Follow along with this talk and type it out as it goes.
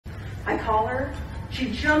I call her.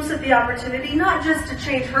 She jumps at the opportunity, not just to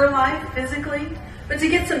change her life physically, but to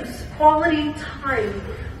get some quality time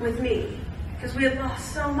with me, because we had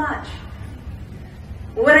lost so much.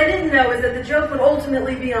 What I didn't know is that the joke would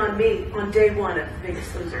ultimately be on me on day one of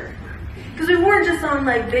Biggest Loser. Because we weren't just on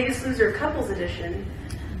like Biggest Loser Couples Edition.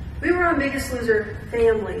 We were on Biggest Loser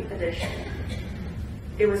Family Edition.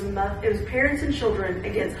 It was parents and children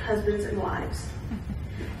against husbands and wives.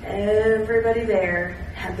 Everybody there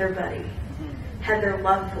had their buddy, had their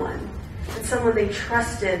loved one, had someone they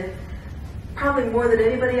trusted probably more than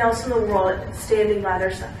anybody else in the world standing by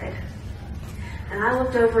their side. And I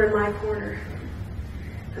looked over in my corner,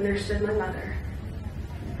 and there stood my mother.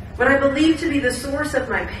 What I believed to be the source of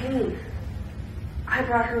my pain, I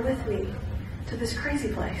brought her with me to this crazy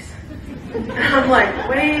place. And I'm like,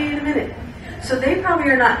 wait a minute. So they probably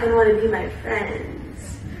are not going to want to be my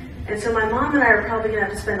friends. And so my mom and I are probably going to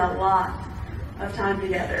have to spend a lot of time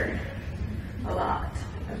together. A lot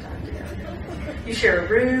of time together. You share a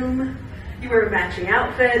room. You wear matching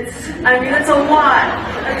outfits. I mean, it's a lot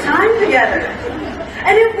of time together.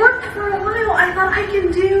 And it worked for a while. I thought I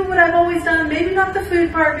can do what I've always done. Maybe not the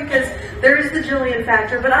food part because there is the Jillian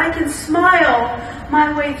factor, but I can smile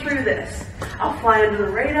my way through this. I'll fly under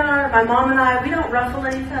the radar. My mom and I, we don't ruffle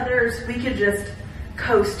any feathers. We could just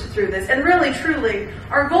coast through this. And really, truly,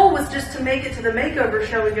 our goal was just to make it to the makeover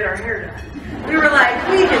show and get our hair done. We were like,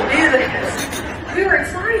 we can do this. We were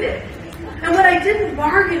excited. And what I didn't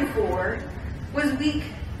bargain for was week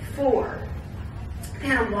 4. They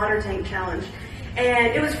had a water tank challenge. And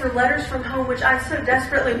it was for letters from home, which I so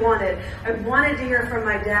desperately wanted. I wanted to hear from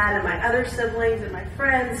my dad and my other siblings and my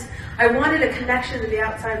friends. I wanted a connection to the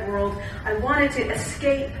outside world. I wanted to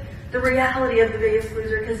escape the reality of The Biggest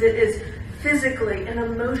Loser because it is physically and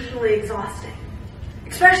emotionally exhausting.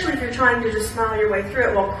 Especially if you're trying to just smile your way through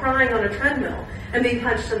it while crying on a treadmill and being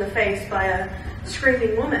punched in the face by a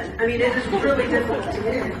screaming woman. I mean, it is really difficult to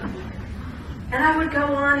do. And I would go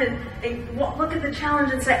on and look at the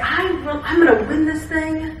challenge and say, I'm going to win this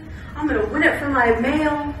thing. I'm going to win it for my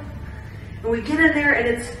male. And we get in there,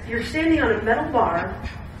 and you're standing on a metal bar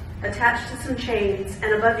attached to some chains,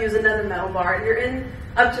 and above you is another metal bar, and you're in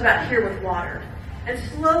up to about here with water. And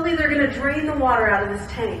slowly they're going to drain the water out of this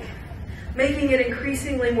tank, making it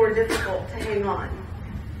increasingly more difficult to hang on.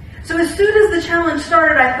 So as soon as the challenge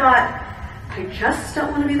started, I thought, I just don't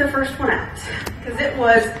want to be the first one out, because it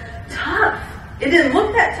was tough. It didn't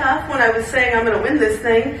look that tough when I was saying I'm going to win this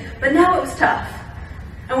thing, but now it was tough.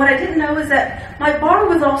 And what I didn't know is that my bar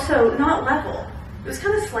was also not level. It was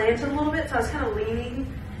kind of slanted a little bit, so I was kind of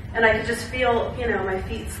leaning, and I could just feel, my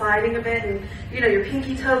feet sliding a bit, and, your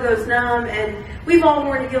pinky toe goes numb, and we've all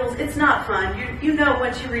worn heels. It's not fun. You know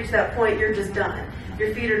once you reach that point, you're just done.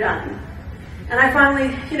 Your feet are done. And I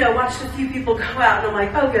finally, watched a few people go out, and I'm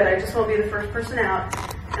like, oh good, I just won't be the first person out,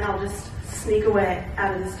 and I'll just sneak away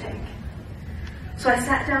out of this tank. So I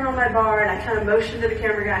sat down on my bar, and I kind of motioned to the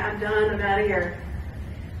camera guy, I'm done, I'm out of here.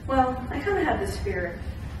 Well, I kind of have this fear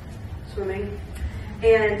of swimming.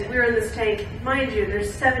 And we were in this tank. Mind you,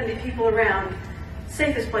 there's 70 people around.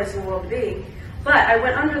 Safest place in the world to be. But I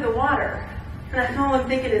went under the water. And all I'm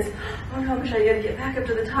thinking is, oh no, Michelle, you got to get back up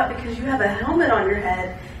to the top because you have a helmet on your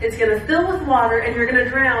head. It's going to fill with water, and you're going to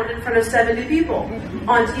drown in front of 70 people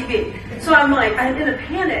on TV. So I'm like, I'm in a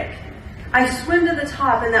panic. I swim to the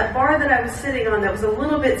top, and that bar that I was sitting on that was a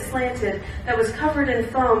little bit slanted, that was covered in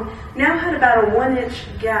foam, now had about a 1-inch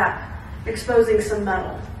gap exposing some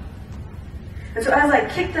metal. And so as I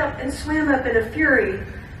kicked up and swam up in a fury,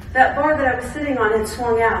 that bar that I was sitting on had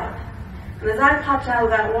swung out. And as I popped out of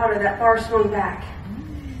that water, that bar swung back.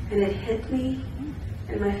 And it hit me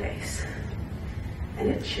in my face. And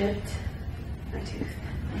it chipped my tooth.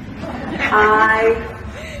 I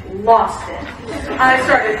lost it. I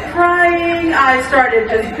started crying. I started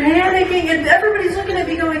just panicking. And everybody's looking at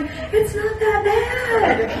me going, it's not that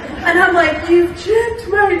bad. And I'm like, you've chipped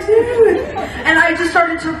my tooth. And I just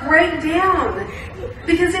started to break down.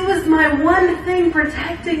 Because it was my one thing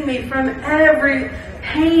protecting me from every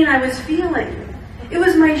pain I was feeling. It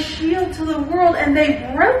was my shield to the world, and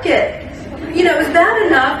they broke it. Is that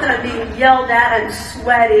enough that I'm being yelled at, I'm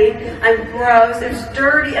sweaty, I'm gross, it's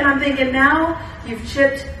dirty, and I'm thinking, now you've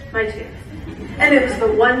chipped my tooth. And it was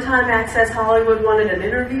the one time Access Hollywood wanted an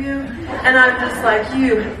interview, and I'm just like,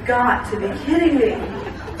 you have got to be kidding me.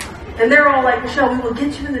 And they're all like, Michelle, we will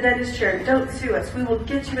get you in the dentist chair, don't sue us. We will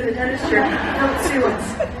get you in the dentist chair, don't sue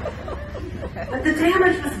us. But the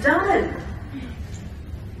damage was done.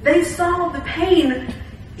 They saw the pain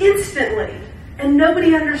instantly, and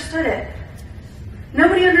nobody understood it.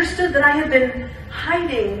 Nobody understood that I had been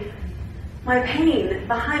hiding my pain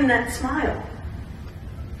behind that smile.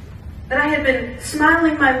 that I had been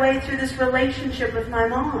smiling my way through this relationship with my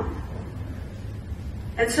mom.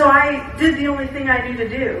 And so I did the only thing I knew to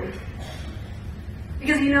do.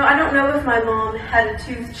 Because, I don't know if my mom had a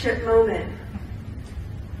tooth chip moment.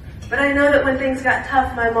 But I know that when things got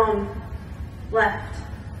tough, my mom left.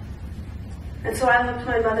 And so I looked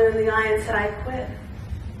my mother in the eye and said, I quit.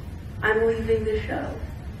 I'm leaving the show.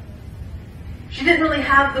 She didn't really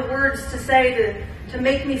have the words to say to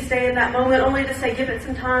make me stay in that moment, only to say, give it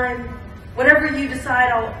some time. Whatever you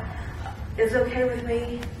decide is okay with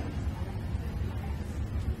me.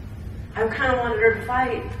 I kind of wanted her to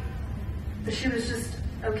fight, but she was just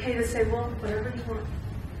okay to say, well, whatever you want.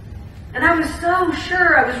 And I was so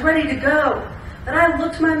sure I was ready to go that I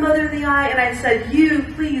looked my mother in the eye and I said, you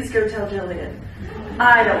please go tell Jillian.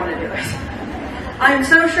 I don't want to do it. I'm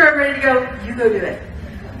so sure I'm ready to go. You go do it.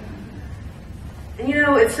 And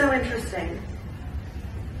it's so interesting.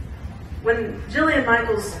 When Jillian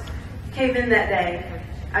Michaels came in that day,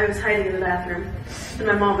 I was hiding in the bathroom and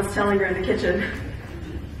my mom was telling her in the kitchen.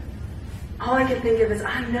 All I could think of is,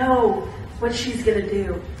 I know what she's going to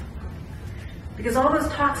do. Because all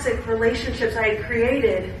those toxic relationships I had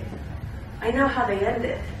created, I know how they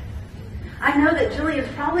ended. I know that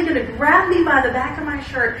Jillian's probably going to grab me by the back of my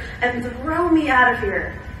shirt and throw me out of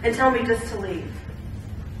here and tell me just to leave.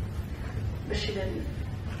 But she didn't.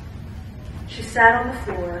 She sat on the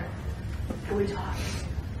floor and we talked.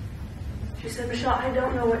 She said, Michelle, I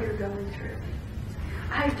don't know what you're going through.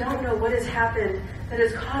 I don't know what has happened that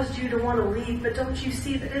has caused you to want to leave, but don't you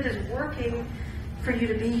see that it is working for you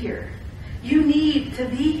to be here? You need to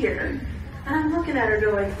be here. And I'm looking at her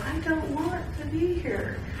going, I don't want to be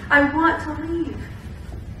here. I want to leave.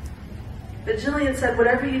 But Jillian said,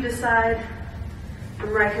 whatever you decide, I'm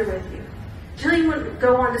right here with you. Jillian would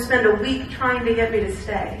go on to spend a week trying to get me to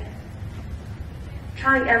stay.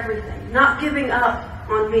 Trying everything. Not giving up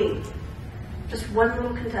on me. Just one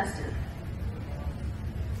little contestant.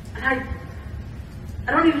 And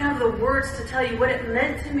I don't even have the words to tell you what it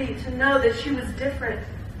meant to me to know that she was different.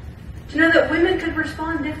 To know that women could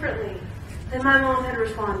respond differently than my mom had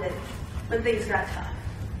responded when things got tough.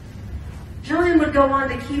 Jillian would go on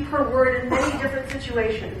to keep her word in many different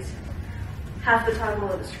situations. Half the time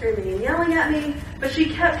while it was screaming and yelling at me, but she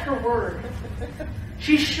kept her word.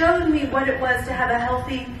 She showed me what it was to have a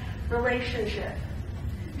healthy relationship.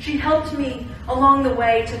 She helped me along the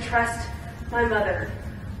way to trust my mother.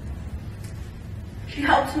 She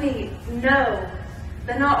helped me know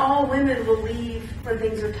that not all women will leave when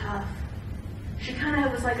things are tough. She kind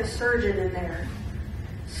of was like a surgeon in there,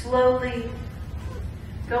 slowly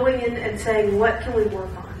going in and saying, what can we work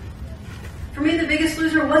on? For me, The Biggest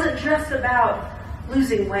Loser wasn't just about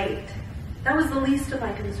losing weight. That was the least of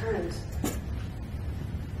my concerns.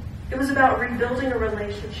 It was about rebuilding a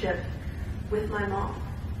relationship with my mom.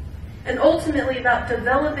 And ultimately about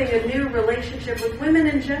developing a new relationship with women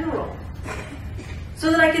in general. So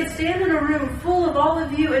that I could stand in a room full of all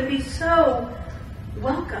of you and be so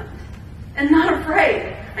welcomed and not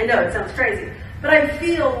afraid. I know it sounds crazy, but I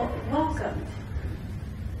feel welcomed.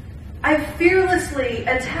 I fearlessly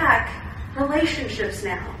attack relationships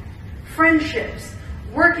now, friendships,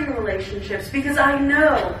 working relationships, because I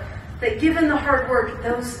know that given the hard work,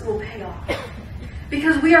 those will pay off.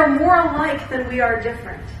 Because we are more alike than we are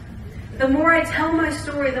different. The more I tell my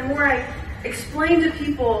story, the more I explain to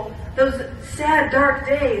people those sad, dark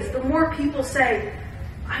days, the more people say,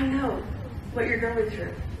 I know what you're going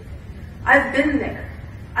through. I've been there.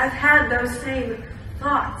 I've had those same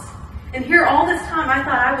thoughts. And here all this time, I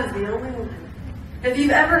thought I was the only one. If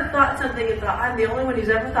you've ever thought something and thought, I'm the only one who's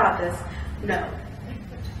ever thought this, no.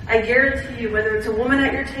 I guarantee you, whether it's a woman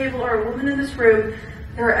at your table or a woman in this room,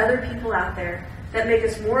 there are other people out there that make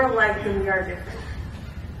us more alike than we are different.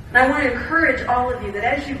 And I want to encourage all of you that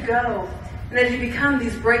as you go, and as you become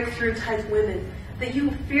these breakthrough type women, that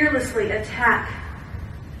you fearlessly attack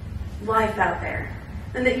life out there.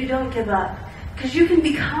 And that you don't give up. Because you can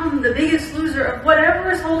become the biggest loser of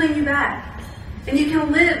whatever is holding you back. And you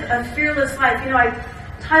can live a fearless life. I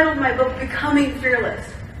titled my book, Becoming Fearless.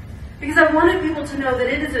 Because I wanted people to know that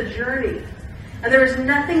it is a journey. And there is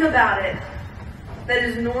nothing about it that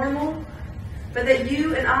is normal. But that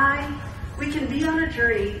you and I, we can be on a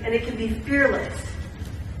journey and it can be fearless.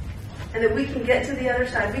 And that we can get to the other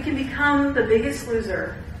side. We can become the biggest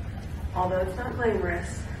loser, although it's not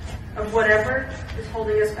glamorous, of whatever is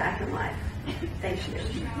holding us back in life. Thank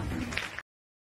you.